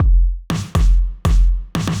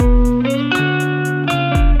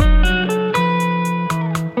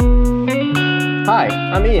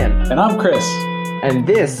And I'm Chris. And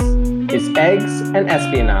this is Eggs and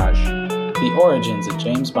Espionage. The origins of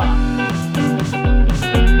James Bond.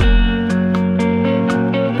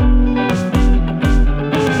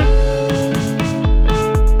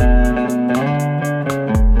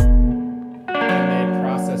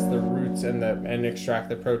 And extract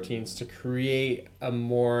the proteins to create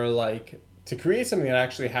something that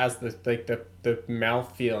actually has the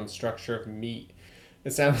mouthfeel and structure of meat.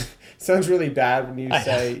 It sounds really bad when you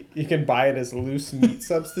say you can buy it as loose meat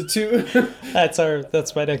substitute.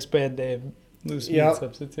 That's my next band name, loose meat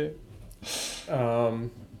substitute. But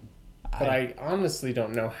I honestly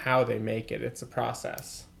don't know how they make it. It's a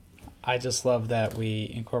process. I just love that we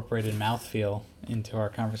incorporated mouthfeel into our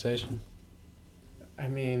conversation. I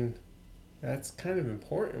mean, that's kind of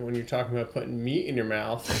important when you're talking about putting meat in your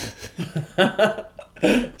mouth.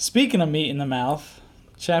 Speaking of meat in the mouth,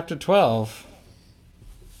 chapter 12.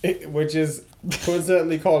 Which is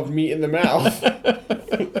coincidentally called Meat in the Mouth.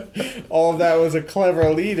 All of that was a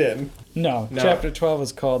clever lead-in. No, chapter 12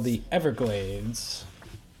 is called The Everglades.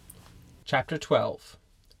 Chapter 12.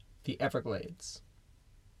 The Everglades.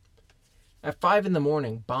 At 5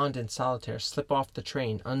 a.m, Bond and Solitaire slip off the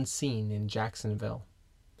train unseen in Jacksonville.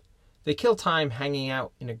 They kill time hanging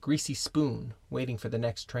out in a greasy spoon, waiting for the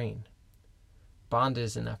next train. Bond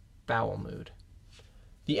is in a foul mood.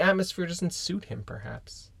 The atmosphere doesn't suit him,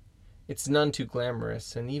 perhaps. It's none too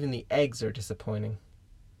glamorous, and even the eggs are disappointing.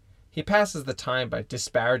 He passes the time by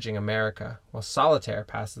disparaging America, while Solitaire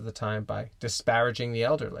passes the time by disparaging the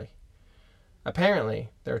elderly. Apparently,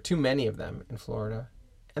 there are too many of them in Florida,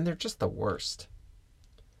 and they're just the worst.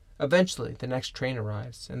 Eventually, the next train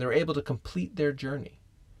arrives, and they're able to complete their journey.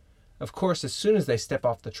 Of course, as soon as they step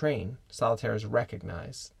off the train, Solitaire is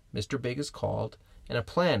recognized, Mr. Big is called, and a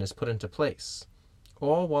plan is put into place.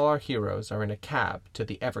 All while our heroes are in a cab to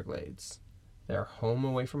the Everglades. They are home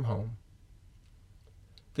away from home.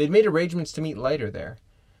 They'd made arrangements to meet Leiter there,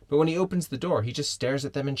 but when he opens the door, he just stares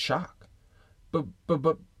at them in shock. But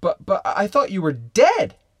I thought you were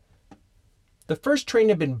dead! The first train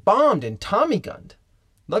had been bombed and Tommy gunned.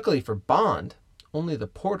 Luckily for Bond, only the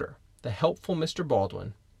porter, the helpful Mr.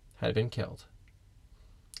 Baldwin, had been killed.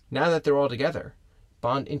 Now that they're all together,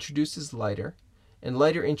 Bond introduces Leiter, and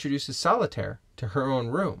Leiter introduces Solitaire to her own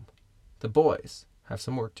room. The boys have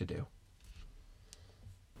some work to do.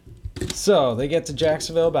 So, they get to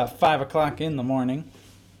Jacksonville about 5 o'clock in the morning.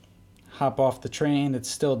 Hop off the train. It's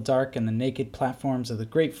still dark, and the naked platforms of the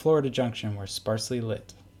Great Florida Junction were sparsely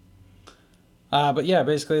lit. But yeah,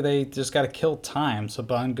 basically they just got to kill time. So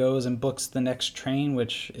Bond goes and books the next train,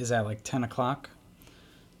 which is at like 10 o'clock.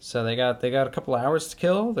 So they got a couple hours to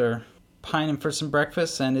kill. They're pining for some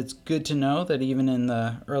breakfast, and it's good to know that even in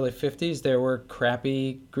the early 50s, there were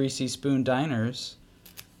crappy, greasy spoon diners.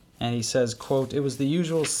 And he says, quote, "It was the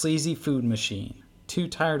usual sleazy food machine. 2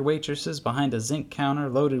 tired waitresses behind a zinc counter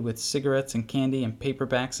loaded with cigarettes and candy and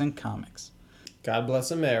paperbacks and comics." God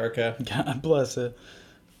bless America. God bless it.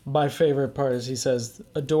 My favorite part is he says,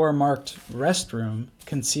 "A door marked restroom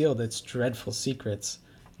concealed its dreadful secrets.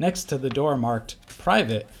 Next to the door marked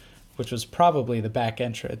private, which was probably the back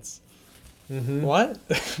entrance." Mm-hmm. What?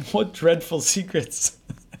 What dreadful secrets?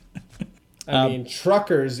 I mean,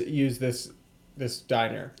 truckers use this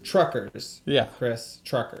diner. Truckers. Yeah. Chris,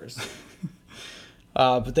 truckers.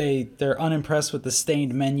 But they're unimpressed with the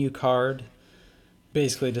stained menu card.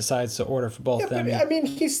 Basically decides to order for both them. But, I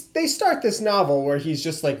mean, they start this novel where he's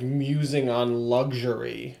just like musing on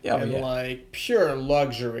luxury like pure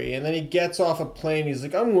luxury, and then he gets off a plane. He's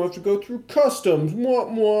like, "I'm going to have to go through customs,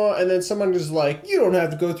 mwah. And then someone is like, "You don't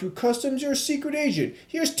have to go through customs. You're a secret agent.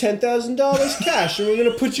 Here's $10,000 cash, and we're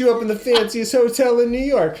going to put you up in the fanciest hotel in New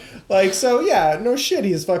York." Like, so yeah, no shit.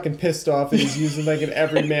 He's fucking pissed off, and he's using like an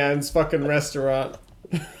everyman's fucking restaurant.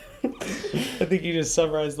 I think you just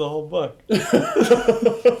summarized the whole book.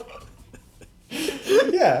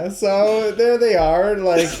 Yeah, so there they are,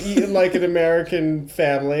 like eating like an American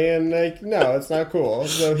family, and like, no, it's not cool.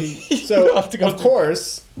 So of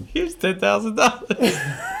course, here's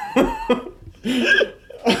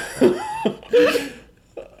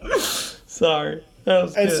 $10,000. Sorry, that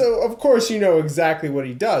was good. And so of course you know exactly what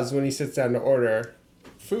he does when he sits down to order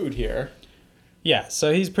food here. Yeah,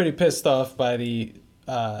 so he's pretty pissed off by the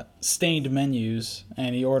stained menus,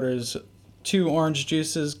 and he orders 2 orange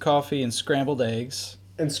juices, coffee, and scrambled eggs.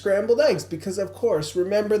 And scrambled eggs, because of course,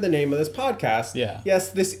 remember the name of this podcast. Yeah. Yes,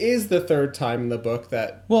 this is the 3rd time in the book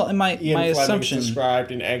that my assumption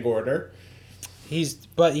described an egg order.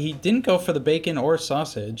 But he didn't go for the bacon or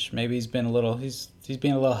sausage. Maybe he's being a little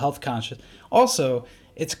health conscious. Also,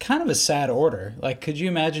 it's kind of a sad order. Like, could you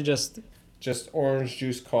imagine just orange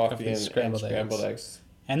juice, coffee and scrambled eggs?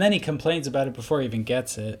 And then he complains about it before he even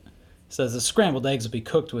gets it. Says the scrambled eggs will be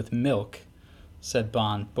cooked with milk, said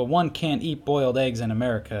Bond, but one can't eat boiled eggs in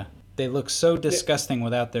America. They look so disgusting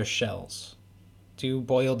without their shells. Do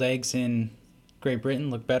boiled eggs in Great Britain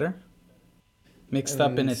look better? Mixed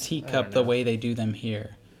up in a teacup the way they do them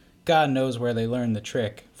here. God knows where they learned the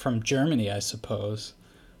trick. From Germany, I suppose.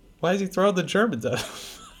 Why does he throw the Germans at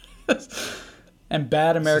him? And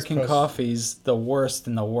bad American coffee's the worst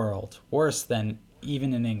in the world. Worse than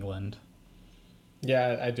even in England.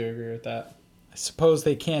 Yeah, I do agree with that. I suppose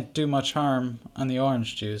they can't do much harm on the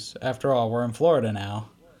orange juice. After all, we're in Florida now.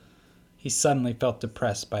 He suddenly felt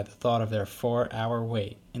depressed by the thought of their 4-hour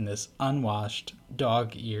wait in this unwashed,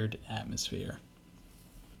 dog-eared atmosphere.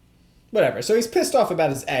 Whatever. So he's pissed off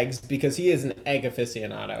about his eggs because he is an egg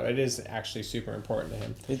aficionado. It is actually super important to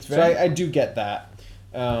him. So I do get that.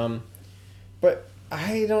 But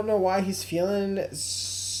I don't know why he's feeling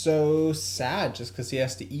so sad just because he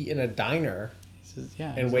has to eat in a diner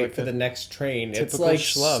and wait for the next train. It's like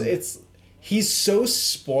schlub. He's so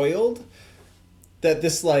spoiled that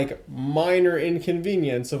this like minor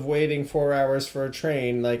inconvenience of waiting 4 hours for a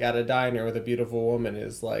train like at a diner with a beautiful woman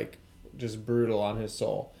is like just brutal on his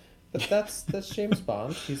soul. But that's James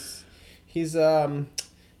Bond. He's a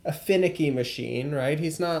finicky machine, right?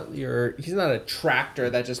 He's not a tractor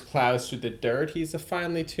that just plows through the dirt. He's a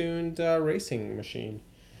finely tuned racing machine.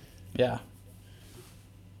 Yeah.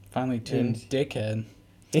 Finely tuned dickhead.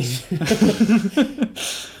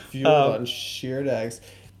 Fueled on sheared eggs.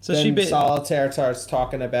 So then Solitaire starts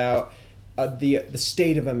talking about the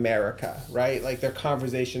state of America, right? Like their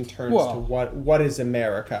conversation turns to what is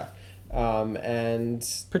America, and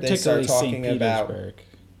particularly they start talking about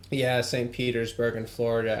St. Petersburg in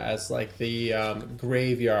Florida as like the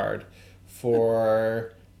graveyard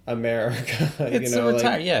for America. It's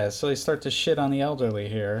so they start to shit on the elderly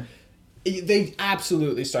here. They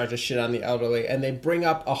absolutely start to shit on the elderly, and they bring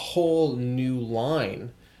up a whole new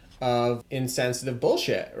line of insensitive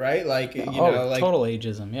bullshit, right? Like, total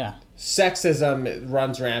ageism, yeah. Sexism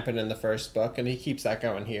runs rampant in the first book, and he keeps that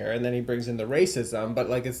going here, and then he brings in the racism, but,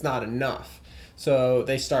 like, it's not enough. So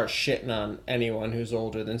they start shitting on anyone who's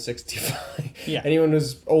older than 65. Yeah. Anyone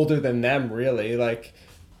who's older than them, really. Like,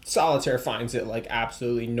 Solitaire finds it, like,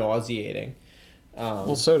 absolutely nauseating.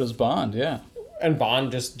 Well, so does Bond, yeah. And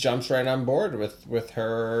Bond just jumps right on board with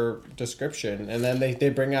her description. And then they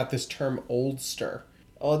bring out this term oldster.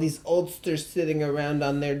 All these oldsters sitting around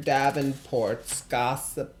on their Davenports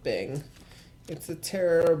gossiping. It's a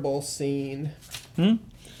terrible scene.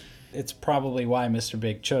 It's probably why Mr.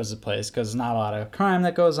 Big chose the place, because there's not a lot of crime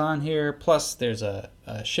that goes on here. Plus, there's a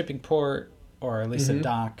shipping port, or at least a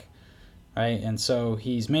dock, right? And so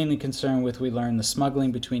he's mainly concerned with, we learn, the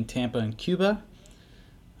smuggling between Tampa and Cuba,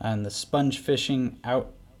 and the sponge fishing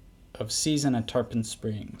out of season at Tarpon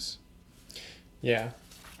Springs. Yeah.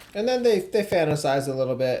 And then they fantasize a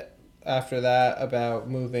little bit after that about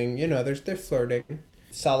moving. They're flirting.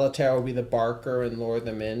 Solitaire will be the barker and lure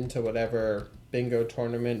them into whatever bingo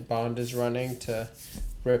tournament Bond is running to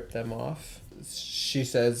rip them off. She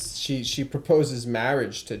says she proposes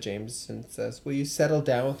marriage to James and says, "Will you settle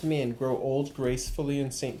down with me and grow old gracefully in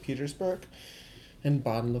St. Petersburg?" And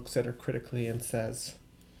Bond looks at her critically and says,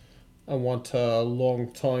 "I want a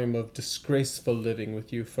long time of disgraceful living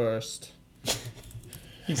with you first."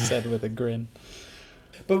 He said with a grin.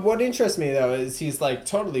 But what interests me, though, is he's, like,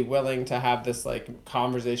 totally willing to have this, like,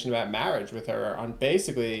 conversation about marriage with her on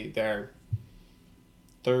basically their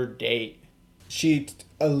third date. She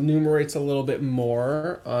enumerates a little bit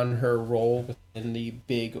more on her role within the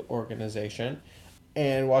big organization.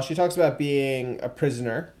 And while she talks about being a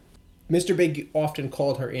prisoner, Mr. Big often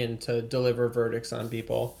called her in to deliver verdicts on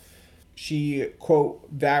people. She, quote,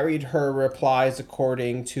 varied her replies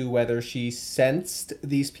according to whether she sensed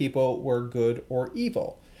these people were good or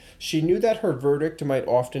evil. She knew that her verdict might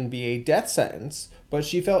often be a death sentence, but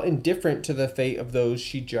she felt indifferent to the fate of those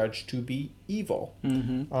she judged to be evil.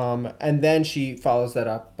 And then she follows that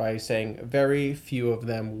up by saying very few of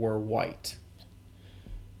them were white.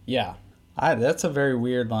 Yeah, that's a very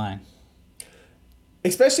weird line.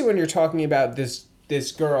 Especially when you're talking about this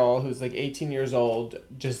girl who's like 18 years old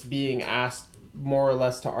just being asked more or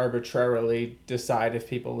less to arbitrarily decide if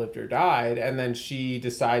people lived or died, and then she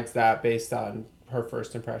decides that based on her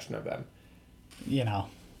first impression of them.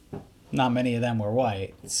 Not many of them were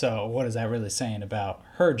white, so what is that really saying about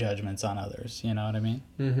her judgments on others? You know what I mean?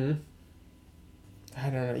 I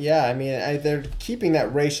don't know. Yeah, I mean, they're keeping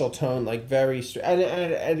that racial tone like very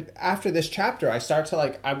and after this chapter I start to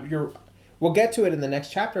like we'll get to it in the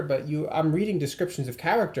next chapter, but I'm reading descriptions of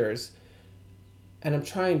characters, and I'm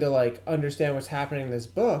trying to, like, understand what's happening in this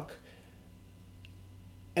book.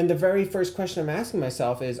 And the very first question I'm asking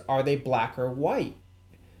myself is, are they black or white?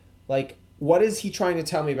 Like, what is he trying to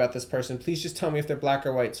tell me about this person? Please just tell me if they're black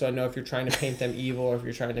or white so I know if you're trying to paint them evil or if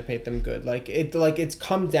you're trying to paint them good. It's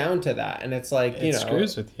come down to that. And it's like, it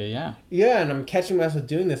screws with you, yeah. Yeah, and I'm catching myself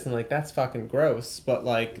doing this and like, that's fucking gross. But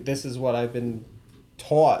like, this is what I've been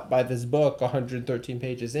taught by this book 113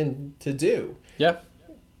 pages in to do. Yep.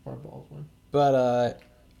 Or Baldwin. But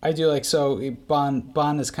I do like, so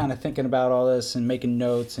Bond is kind of thinking about all this and making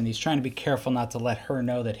notes, and he's trying to be careful not to let her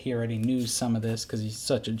know that he already knew some of this because he's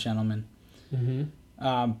such a gentleman.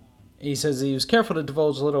 Mm-hmm. He says he was careful to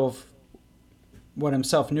divulge a little of what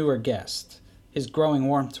himself knew or guessed. His growing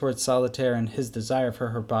warmth towards Solitaire and his desire for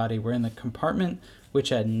her body were in the compartment which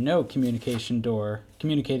had no communicating door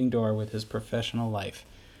with his professional life,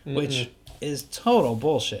 which is total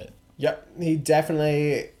bullshit. Yep, he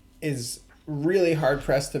definitely is really hard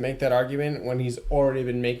pressed to make that argument when he's already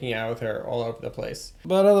been making out with her all over the place.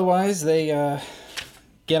 But otherwise, they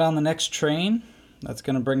get on the next train. That's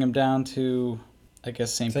going to bring him down to, I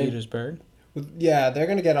guess, St. Petersburg. Yeah, they're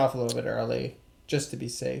going to get off a little bit early just to be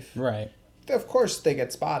safe. Right. Of course, they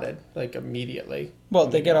get spotted, like, immediately. Well,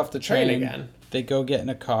 they get off the train again. They go get in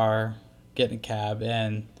a car, get in a cab,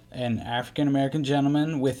 and an African-American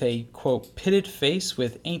gentleman with a, quote, pitted face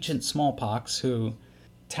with ancient smallpox, who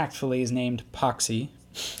tactfully is named Poxy.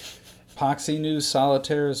 Poxy knew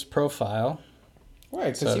Solitaire's profile.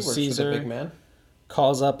 Right, because he works Caesar for the big man.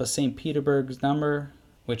 Calls up a St. Petersburg's number,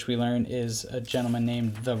 which we learn is a gentleman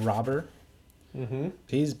named the Robber. Mm-hmm.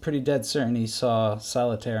 He's pretty dead certain he saw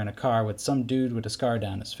Solitaire in a car with some dude with a scar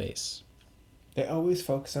down his face. They always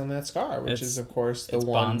focus on that scar, which is, of course, the one...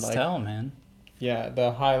 Bond's tell, man. Yeah,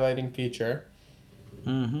 the highlighting feature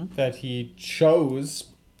that he chose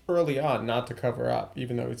early on not to cover up,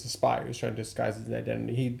 even though he's a spy who's trying to disguise his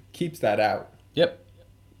identity. He keeps that out. Yep.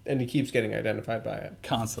 And he keeps getting identified by it.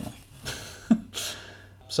 Constantly.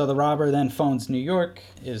 So the Robber then phones New York,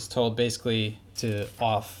 is told basically to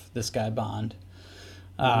off this guy Bond.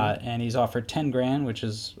 And he's offered $10,000, which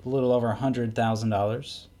is a little over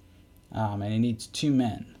 $100,000. And he needs 2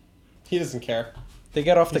 men. He doesn't care. They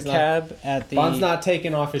get off the cab at the... Bond's not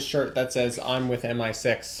taking off his shirt that says, I'm with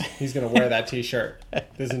MI6. He's going to wear that t-shirt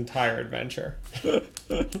this entire adventure.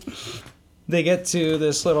 They get to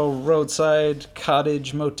this little roadside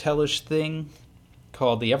cottage motelish thing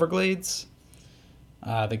called the Everglades.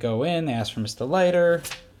 They go in, they ask for Mr. Leiter.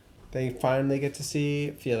 They finally get to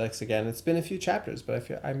see Felix again. It's been a few chapters, but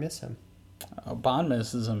I miss him. Bond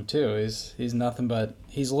misses him too. He's nothing but...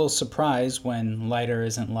 He's a little surprised when Leiter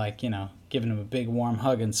isn't like, giving him a big warm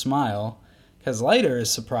hug and smile. Because Leiter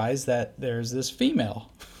is surprised that there's this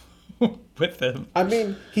female with him. I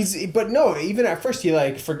mean, but no, even at first he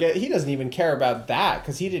he doesn't even care about that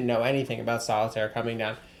because he didn't know anything about Solitaire coming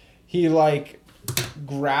down. He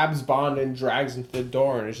grabs Bond and drags him to the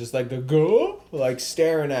door and it's just like, go?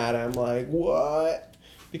 Staring at him like, what?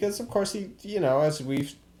 Because of course he, as we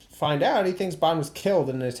find out, he thinks Bond was killed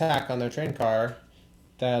in an attack on their train car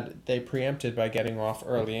that they preempted by getting off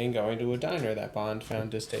early and going to a diner that Bond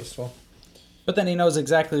found distasteful. But then he knows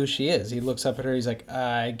exactly who she is. He looks up at her, he's like,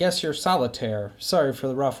 I guess you're Solitaire. Sorry for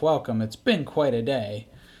the rough welcome. It's been quite a day.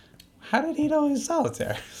 How did he know he's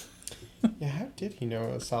Solitaire? Yeah, how did he know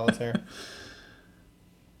it was Solitaire?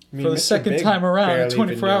 I mean, for the second time around in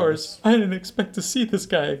 24 hours, I didn't expect to see this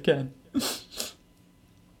guy again.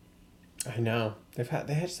 I know. They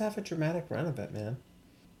just have a dramatic run of it, man.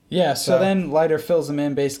 Yeah, so then Leiter fills him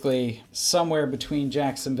in basically somewhere between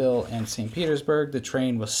Jacksonville and St. Petersburg. The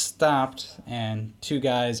train was stopped, and 2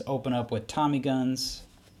 guys open up with Tommy guns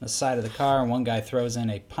on the side of the car, and one guy throws in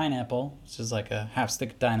a pineapple, which is like a half stick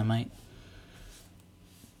of dynamite.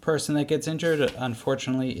 Person that gets injured,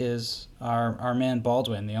 unfortunately, is our man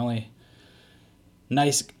Baldwin. The only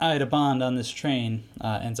nice guy to Bond on this train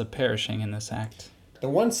ends up perishing in this act. The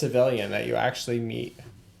one civilian that you actually meet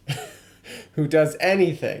who does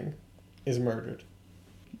anything is murdered.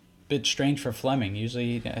 Bit strange for Fleming.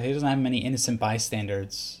 Usually he doesn't have many innocent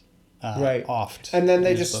bystanders offed.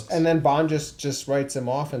 And then Bond just writes him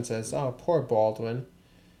off and says, oh, poor Baldwin.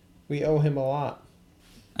 We owe him a lot.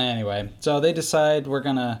 Anyway, so they decide we're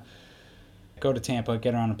going to go to Tampa,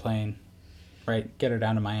 get her on a plane, right? Get her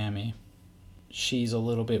down to Miami. She's a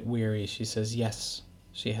little bit weary. She says, yes.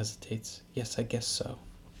 She hesitates. Yes, I guess so.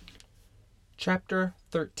 Chapter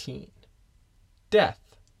 13.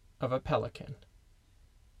 Death of a Pelican.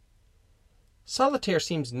 Solitaire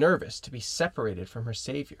seems nervous to be separated from her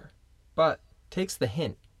savior, but takes the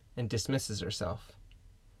hint and dismisses herself.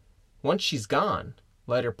 Once she's gone,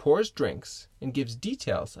 Leiter pours drinks and gives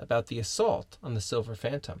details about the assault on the Silver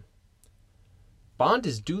Phantom. Bond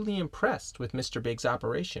is duly impressed with Mr. Big's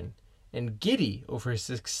operation and giddy over his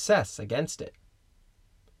success against it.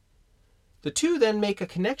 The two then make a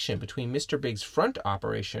connection between Mr. Big's front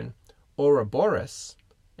operation, Ouroboros,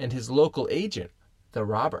 and his local agent, the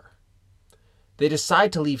robber. They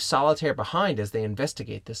decide to leave Solitaire behind as they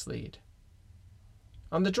investigate this lead.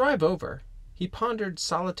 On the drive over, he pondered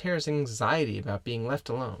Solitaire's anxiety about being left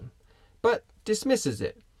alone, but dismisses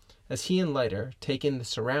it as he and Leiter take in the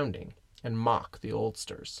surrounding and mock the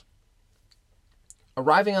oldsters.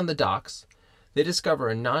 Arriving on the docks, they discover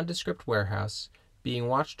a nondescript warehouse being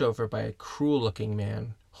watched over by a cruel-looking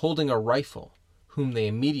man holding a rifle, whom they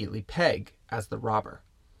immediately peg as the robber.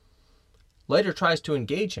 Leiter tries to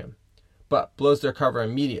engage him, but blows their cover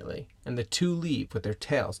immediately, and the two leave with their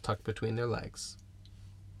tails tucked between their legs.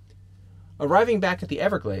 Arriving back at the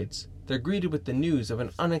Everglades, they're greeted with the news of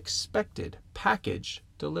an unexpected package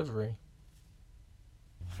delivery.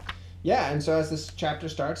 Yeah, and so as this chapter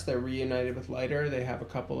starts, they're reunited with Leiter. They have a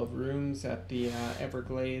couple of rooms at the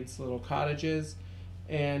Everglades little cottages,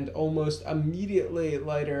 and almost immediately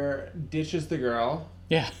Leiter ditches the girl.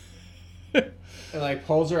 Yeah. And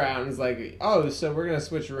pulls her out and is like, "Oh, so we're gonna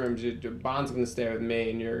switch rooms. Bond's gonna stay with me,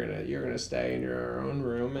 and you're gonna stay in your own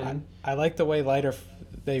room." And I like the way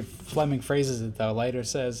Fleming phrases it though. Leiter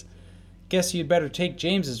says, "Guess you'd better take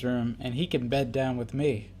James's room, and he can bed down with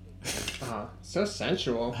me." So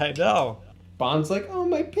sensual. I know. Bond's like, "Oh,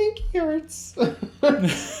 my pinky hurts. My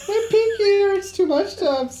pinky hurts too much to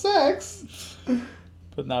have sex."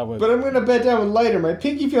 But not with. But I'm gonna bed down with Leiter. My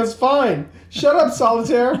pinky feels fine. Shut up,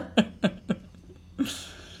 Solitaire.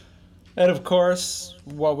 And of course,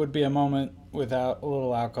 what would be a moment without a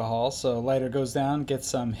little alcohol? So Leiter goes down, gets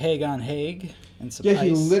some Haig on Haig, and some ice.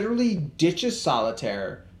 He literally ditches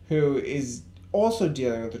Solitaire, who is also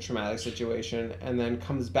dealing with a traumatic situation, and then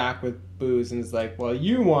comes back with booze and is like, "Well,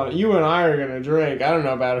 you and I are gonna drink. I don't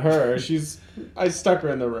know about her. I stuck her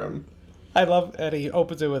in the room." I love that he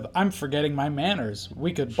opens it with, "I'm forgetting my manners.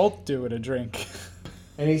 We could both do it a drink."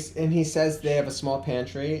 And he says they have a small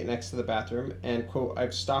pantry next to the bathroom, and quote,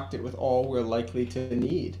 "I've stocked it with all we're likely to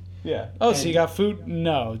need." Yeah. Oh, so you got food?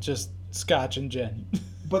 No, just scotch and gin.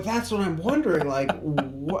 But that's what I'm wondering.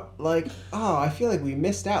 I feel like we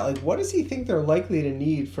missed out. What does he think they're likely to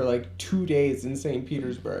need for 2 days in St.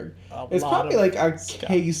 Petersburg? It's probably a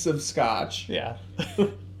case of scotch. Yeah.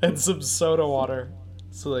 And some soda water.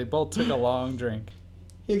 So they both took a long drink.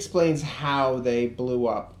 He explains how they blew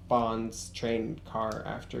up Bond's train car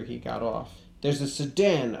after he got off. "There's a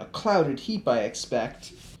sedan, a clouded heap, I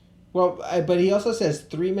expect." Well, but he also says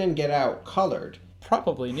 3 men get out, colored.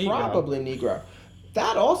 Probably Negro.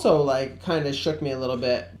 That also, kind of shook me a little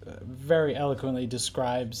bit. Very eloquently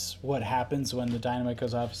describes what happens when the dynamite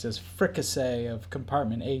goes off. He says, "Fricassee of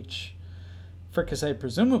compartment H. Fricassee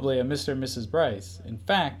presumably of Mr. and Mrs. Bryce. In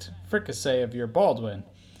fact, fricassee of your Baldwin."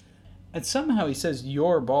 And somehow he says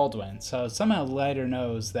your Baldwin. So somehow Leiter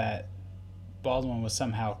knows that Baldwin was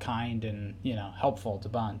somehow kind and, helpful to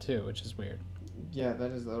Bond too, which is weird. Yeah,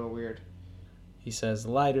 that is a little weird. He says,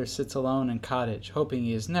 Leiter sits alone in cottage, hoping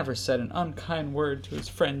he has never said an unkind word to his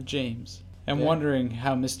friend James, and wondering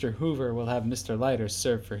how Mr. Hoover will have Mr. Leiter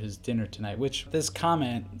serve for his dinner tonight, which this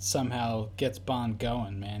comment somehow gets Bond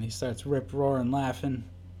going, man. He starts rip-roaring laughing.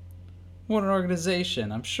 What an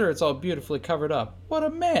organization. I'm sure it's all beautifully covered up. What a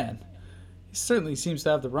man. He certainly seems to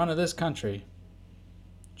have the run of this country.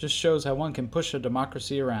 Just shows how one can push a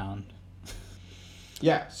democracy around.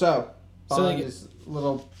 Yeah, so Bond is a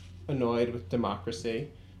little annoyed with democracy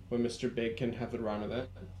when Mr. Big can have the run of it.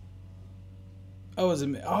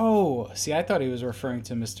 See, I thought he was referring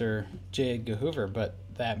to Mr. J. Edgar Hoover, but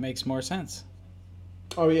that makes more sense.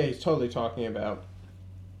 Oh, yeah, he's totally talking about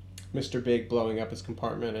Mr. Big blowing up his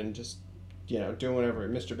compartment and just, doing whatever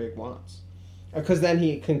Mr. Big wants. Because then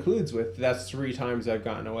he concludes with, "That's 3 times I've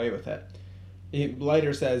gotten away with it."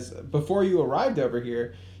 Leiter says, "Before you arrived over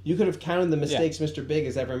here, you could have counted the mistakes Mr. Big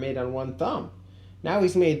has ever made on one thumb. Now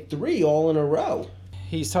he's made 3 all in a row."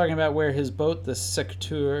 He's talking about where his boat, the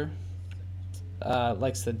Secateur,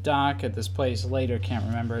 likes to dock at this place. Later, can't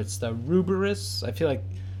remember. It's the Ruberus. I feel like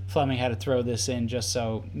Fleming had to throw this in just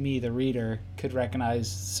so me, the reader, could recognize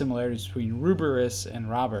similarities between Ruberus and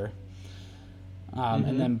robber.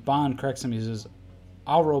 And then Bond corrects him. He says,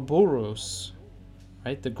 Ouroboros,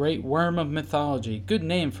 right? The great worm of mythology. Good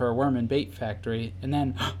name for a worm and bait factory. And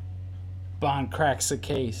then Bond cracks the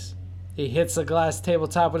case. He hits the glass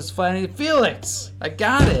tabletop with his flat hand. "Felix, I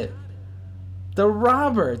got it. The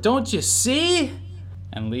robber, don't you see?"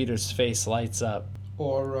 And Leader's face lights up.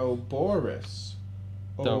 Ouroboros.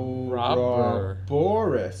 The robber.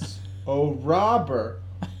 Ouroboros. Oh, robber.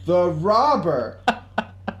 The robber.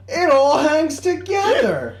 It all hangs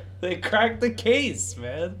together. They cracked the case,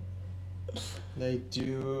 man. They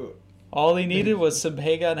do. All he needed was some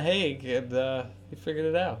Haig on Haig, and he figured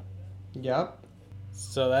it out. Yep.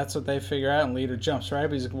 So that's what they figure out, and Leader jumps right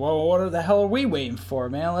up. He's like, "Whoa, what the hell are we waiting for,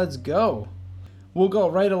 man? Let's go. We'll go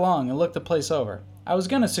right along and look the place over." I was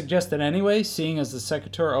going to suggest it anyway, seeing as the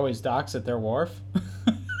Secretary always docks at their wharf.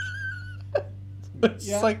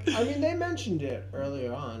 Yeah, like, I mean, they mentioned it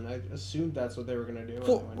earlier on. I assumed that's what they were going to do when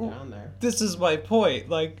they went down there. This is my point.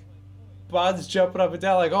 Like, Bond's jumping up and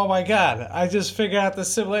down like, oh my god, I just figured out the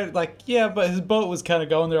similarity. Like, yeah, but his boat was kind of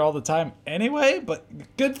going there all the time anyway, but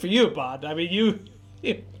good for you, Bond. I mean,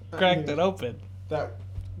 you cracked it open.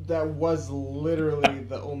 That was literally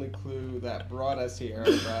the only clue that brought us here,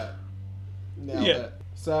 but nailed it.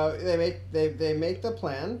 So they make the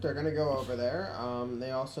plan. They're gonna go over there.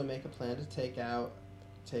 They also make a plan to take out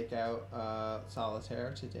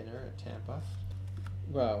Solitaire to dinner at Tampa.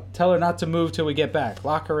 Well, tell her not to move till we get back.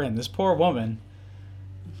 Lock her in. This poor woman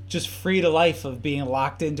just freed a life of being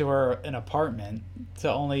locked into an apartment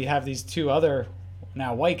to only have these two other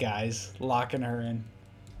now white guys locking her in.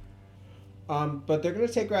 But they're going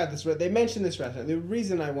to take her out this. They mentioned this restaurant. The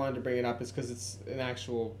reason I wanted to bring it up is because it's an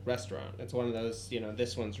actual restaurant. It's one of those,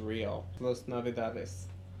 this one's real. Los Navidades.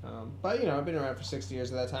 But, I've been around for 60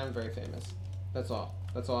 years at that time. Very famous. That's all.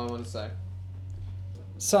 That's all I want to say.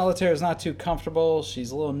 Solitaire is not too comfortable.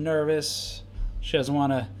 She's a little nervous. She doesn't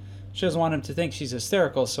want him to think she's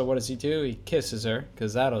hysterical. So what does he do? He kisses her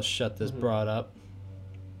because that'll shut this broad up.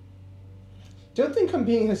 Don't think I'm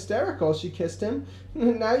being hysterical, she kissed him.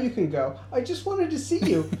 Now you can go. I just wanted to see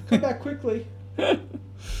you. Come back quickly.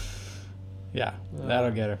 Yeah,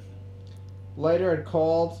 that'll get her. Leiter had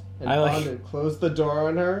called, and Bond had closed the door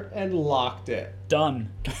on her and locked it.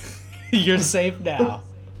 Done. You're safe now.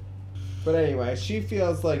 But anyway, she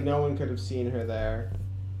feels like no one could have seen her there.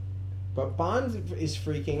 But Bond is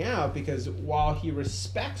freaking out because while he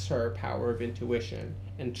respects her power of intuition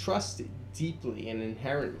and trusts it deeply and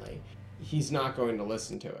inherently, he's not going to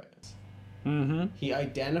listen to it. Mm-hmm. He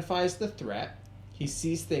identifies the threat. He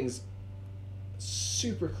sees things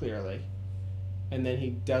super clearly. And then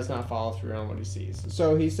he does not follow through on what he sees.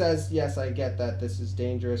 So he says, yes, I get that this is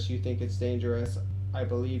dangerous. You think it's dangerous. I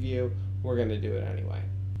believe you. We're going to do it anyway.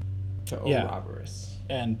 To Ouroboros.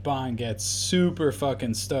 And Bond gets super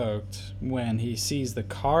fucking stoked when he sees the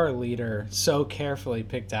car leader so carefully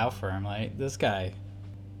picked out for him. Like, this guy...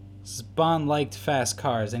 Bond liked fast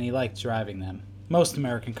cars, and he liked driving them. Most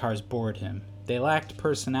American cars bored him. They lacked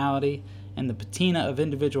personality and the patina of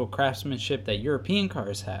individual craftsmanship that European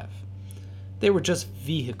cars have. They were just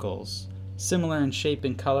vehicles, similar in shape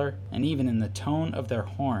and color, and even in the tone of their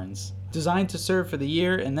horns, designed to serve for the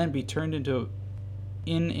year and then be turned into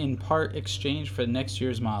in part exchange for the next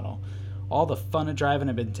year's model. All the fun of driving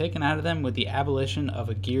had been taken out of them with the abolition of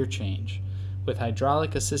a gear change, with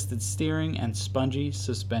hydraulic-assisted steering and spongy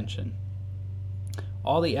suspension.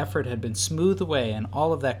 All the effort had been smoothed away, and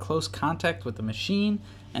all of that close contact with the machine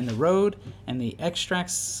and the road and the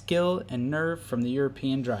extract skill and nerve from the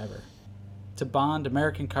European driver. To Bond,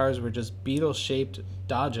 American cars were just beetle-shaped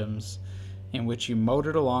dodgems in which you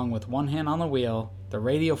motored along with one hand on the wheel, the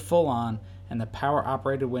radio full on, and the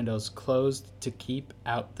power-operated windows closed to keep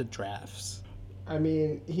out the drafts. I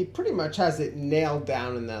mean, he pretty much has it nailed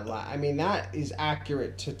down in that line. I mean, that is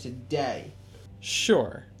accurate to today.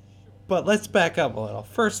 Sure. But let's back up a little.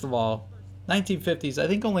 First of all, 1950s, I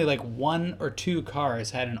think only like 1 or 2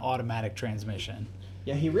 cars had an automatic transmission.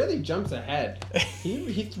 Yeah, he really jumps ahead.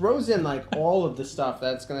 He throws in like all of the stuff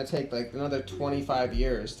that's going to take like another 25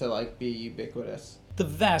 years to like be ubiquitous. The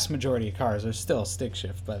vast majority of cars are still stick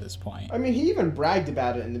shift by this point. I mean, he even bragged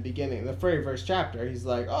about it in the beginning, the very first chapter. He's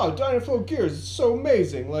like, "Oh, Dynaflow gears, it's so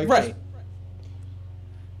amazing!" Like, right.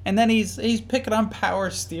 And then he's picking on power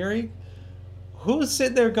steering. Who's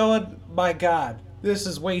sitting there going, "My God, this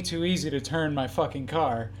is way too easy to turn my fucking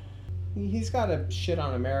car"? He's got to shit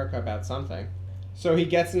on America about something. So he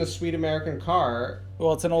gets in a sweet American car.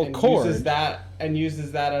 Well, it's an old Cord. Uses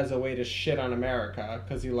that as a way to shit on America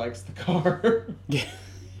because he likes the car. Yeah.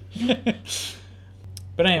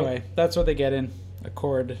 But anyway, that's what they get in.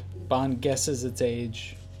 Accord. Bond guesses its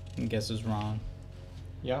age and guesses wrong.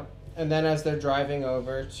 Yep. And then as they're driving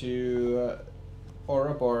over to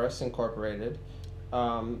Ouroboros Incorporated,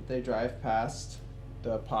 they drive past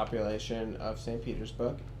the population of St.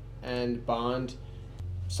 Petersburg, and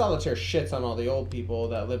Solitaire shits on all the old people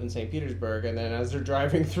that live in St. Petersburg, and then as they're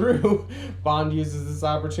driving through, Bond uses this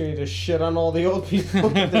opportunity to shit on all the old people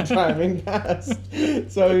that they're driving past.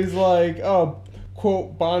 So he's like, "Oh,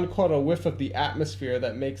 quote, Bond caught a whiff of the atmosphere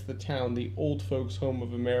that makes the town the old folks' home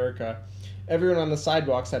of America. Everyone on the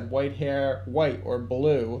sidewalks had white hair, white or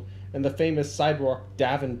blue, and the famous sidewalk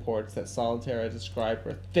Davenports that Solitaire had described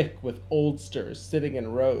were thick with oldsters sitting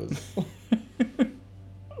in rows.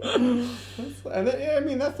 And then, I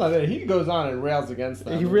mean, that's not it. He goes on and rails against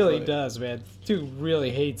them. He really does, man. Dude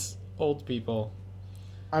really hates old people.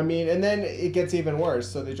 I mean, and then it gets even worse.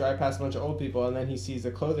 So they drive past a bunch of old people, and then he sees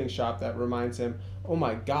a clothing shop that reminds him, oh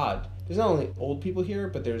my god, there's not only old people here,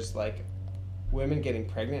 but there's, like, women getting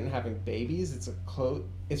pregnant and having babies.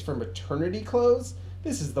 It's for maternity clothes.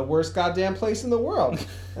 This is the worst goddamn place in the world.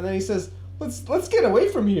 And then he says, let's get away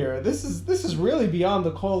from here. This is really beyond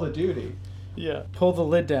the call of duty. Yeah. Pull the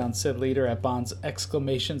lid down, said Leader at Bond's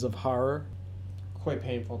exclamations of horror. Quite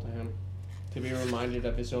painful to him to be reminded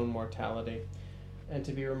of his own mortality, and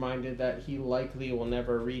to be reminded that he likely will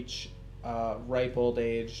never reach ripe old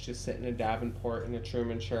age to sit in a Davenport in a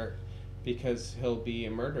Truman shirt, because he'll be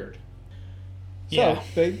murdered. Yeah.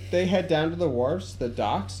 So they head down to the wharfs, the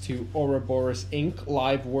docks, to Ouroboros Inc.,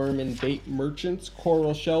 live worm and bait merchants,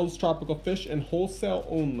 coral shells, tropical fish, and wholesale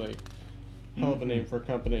only. Hell of a name for a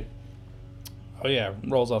company. Oh yeah,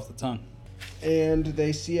 rolls off the tongue. And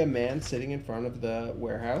they see a man sitting in front of the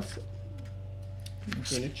warehouse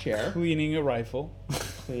in a chair. Cleaning a rifle.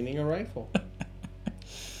 Cleaning a rifle.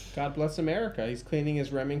 God bless America. He's cleaning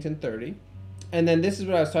his Remington 30. And then this is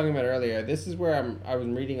what I was talking about earlier. This is where I was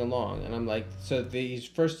reading along, and I'm like, so he's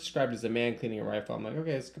first described as a man cleaning a rifle. I'm like,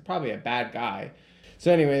 okay, it's probably a bad guy.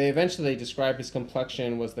 So anyway, they eventually described his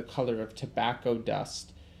complexion was the color of tobacco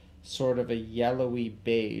dust, sort of a yellowy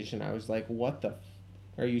beige, and I was like, what the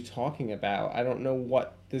are you talking about? I don't know who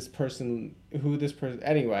this person...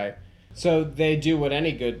 Anyway, so they do what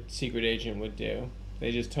any good secret agent would do.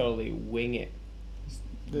 They just totally wing it.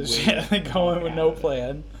 They go in with no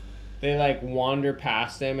plan. They, like, wander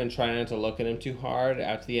past him and try not to look at him too hard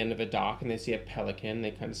out to the end of a dock, and they see a pelican.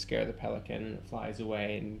 They kind of scare the pelican, and it flies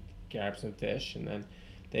away and grabs some fish, and then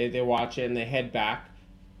they watch it, and they head back,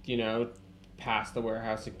 past the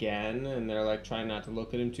warehouse again, and they're, like, trying not to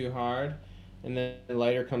look at him too hard. And then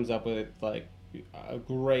Leiter comes up with, like, a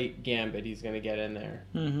great gambit he's going to get in there.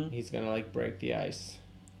 Mm-hmm. He's going to, like, break the ice.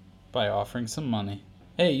 By offering some money.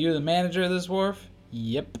 Hey, you the manager of this wharf?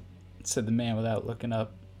 Yep, said the man without looking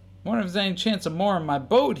up. Wonder if there's any chance of more on my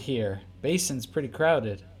boat here. Basin's pretty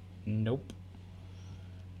crowded. Nope.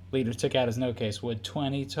 Leader took out his note case. Would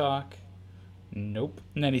 20 talk? Nope.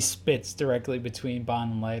 And then he spits directly between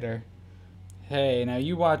Bond and Leiter. Hey, now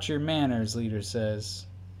you watch your manners, Leader says.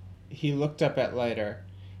 He looked up at Leiter.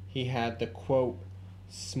 He had the, quote,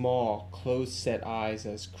 small, close-set eyes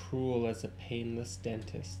as cruel as a painless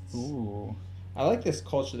dentist's. Ooh. I like this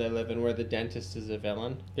culture they live in where the dentist is a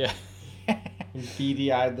villain. Yeah.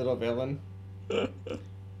 Beady-eyed little villain.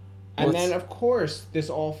 And then, of course, this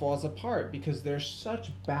all falls apart because they're such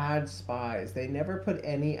bad spies. They never put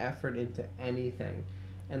any effort into anything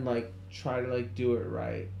and, like, try to, like, do it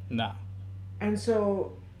right. No. And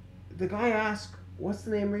so the guy asks, what's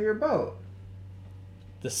the name of your boat?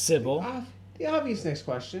 The Sybil. The obvious next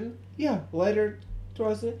question. Yeah, Leiter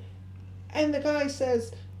throws it. And the guy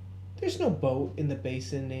says, there's no boat in the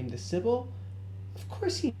basin named the Sybil. Of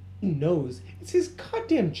course he knows. It's his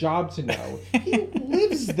goddamn job to know. He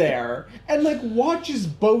lives there and, like, watches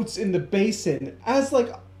boats in the basin as, like,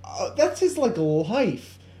 that's his, like,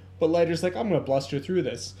 life. But Leiter's like, I'm gonna bluster through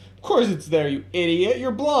this. Of course it's there, you idiot.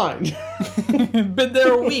 You're blind. Been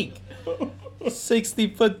there a week.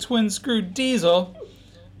 60-foot twin-screw diesel.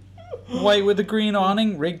 White with a green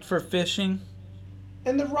awning, rigged for fishing.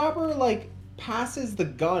 And the robber, like, passes the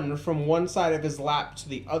gun from one side of his lap to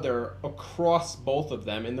the other across both of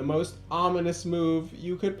them in the most ominous move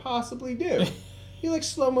you could possibly do. He, like,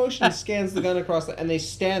 slow motion scans the gun across and they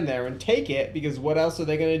stand there and take it because what else are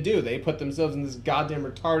they going to do? They put themselves in this goddamn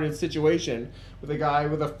retarded situation with a guy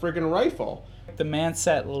with a friggin' rifle. The man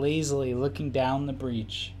sat lazily looking down the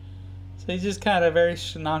breech. So he just kind of very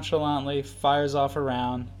nonchalantly fires off a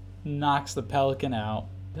round, knocks the pelican out.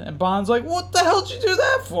 And Bond's like, what the hell did you do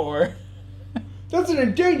that for? That's an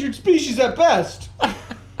endangered species at best.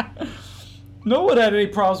 No one had any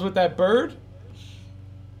problems with that bird.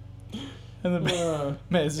 And the man,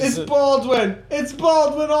 it's Baldwin. It's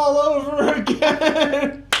Baldwin all over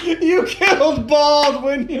again. You killed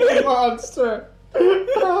Baldwin, you monster.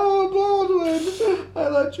 Oh, Baldwin, I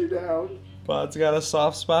let you down. Bond's got a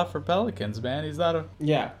soft spot for pelicans, man. He's not a...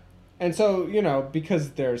 Yeah. And so, because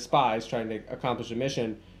they're spies trying to accomplish a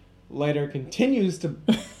mission, Leiter continues to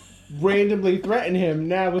randomly threaten him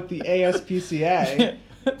now with the ASPCA.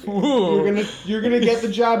 Ooh. You're gonna get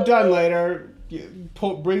the job done, Leiter.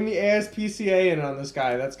 bring the ASPCA in on this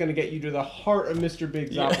guy. That's going to get you to the heart of Mr.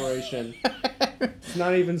 Big's operation. It's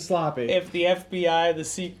not even sloppy. If the FBI, the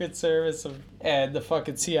Secret Service, and the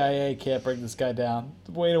fucking CIA can't bring this guy down,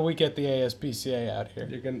 wait till we get the ASPCA out here.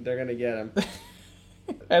 They're going to get him.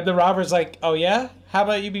 And the robber's like, oh yeah? How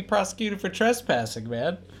about you be prosecuted for trespassing,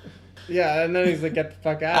 man? Yeah, and then he's like, get the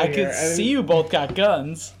fuck out of here. I can see you both got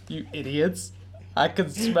guns, you idiots. I can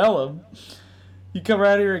smell them. You come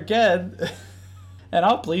around here again, and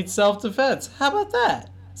I'll plead self-defense. How about that?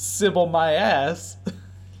 Sybil my ass.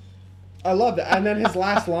 I love that. And then his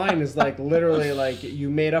last line is like, literally like, you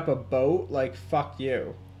made up a boat, like, fuck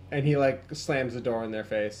you. And he like slams the door in their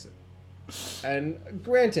face. And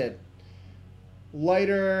granted,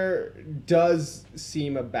 Leiter does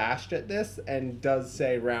seem abashed at this and does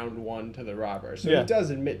say round one to the robber. So he does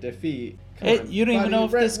admit defeat. You don't even know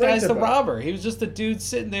if this guy's the robber. He was just a dude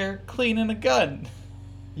sitting there cleaning a gun.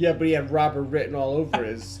 Yeah, but he had robber written all over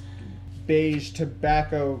his beige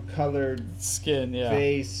tobacco-colored skin,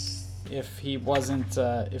 face. If he wasn't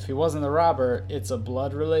the robber, it's a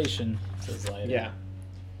blood relation, says Leiter. Yeah.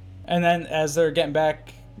 And then as they're getting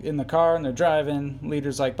back in the car and they're driving,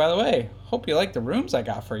 Leader's like, by the way, hope you like the rooms I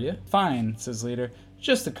got for you. Fine, says Leader. It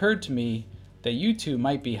just occurred to me that you two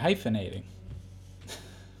might be hyphenating.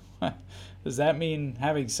 Does that mean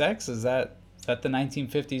having sex? Is that the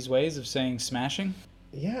 1950s ways of saying smashing?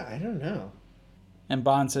 Yeah, I don't know. And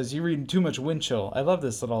Bond says, you're reading too much Winchell. I love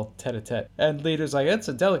this little tete-a-tete. And Leader's like, that's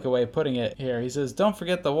a delicate way of putting it here. He says, don't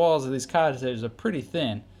forget the walls of these cottages are pretty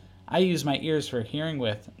thin. I use my ears for hearing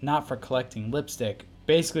with, not for collecting lipstick.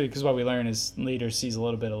 Basically, because what we learn is Leader sees a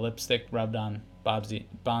little bit of lipstick rubbed on Bond's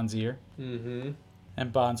ear. Mm-hmm.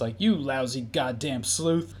 And Bond's like, you lousy goddamn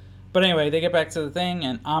sleuth. But anyway, they get back to the thing,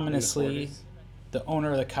 and ominously, the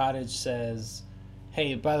owner of the cottage says,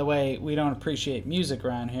 hey, by the way, we don't appreciate music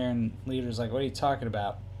around here. And Leader's like, what are you talking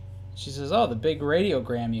about? She says, oh, the big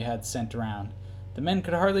radiogram you had sent around. The men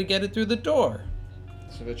could hardly get it through the door.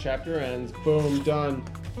 So the chapter ends. Boom, done.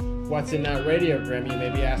 What's in that radiogram, you may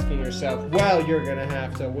be asking yourself? Well, you're going to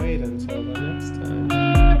have to wait until the next time.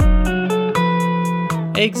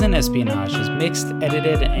 Eggs and Espionage is mixed,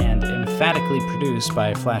 edited, and emphatically produced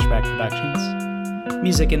by Flashback Productions.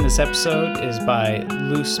 Music in this episode is by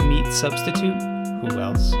Loose Meat Substitute. Who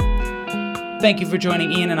else? Thank you for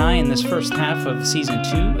joining Ian and I in this first half of Season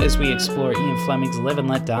 2 as we explore Ian Fleming's Live and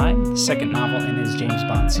Let Die, the second novel in his James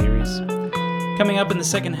Bond series. Coming up in the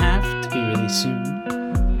second half, to be released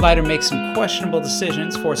soon, Leiter makes some questionable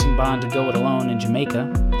decisions, forcing Bond to go it alone in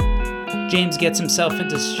Jamaica. James gets himself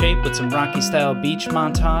into shape with some Rocky-style beach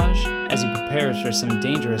montage as he prepares for some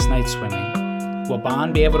dangerous night swimming. Will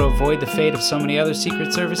Bond be able to avoid the fate of so many other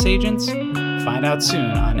Secret Service agents? Find out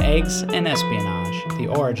soon on Eggs and Espionage, the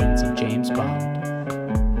origins of James Bond.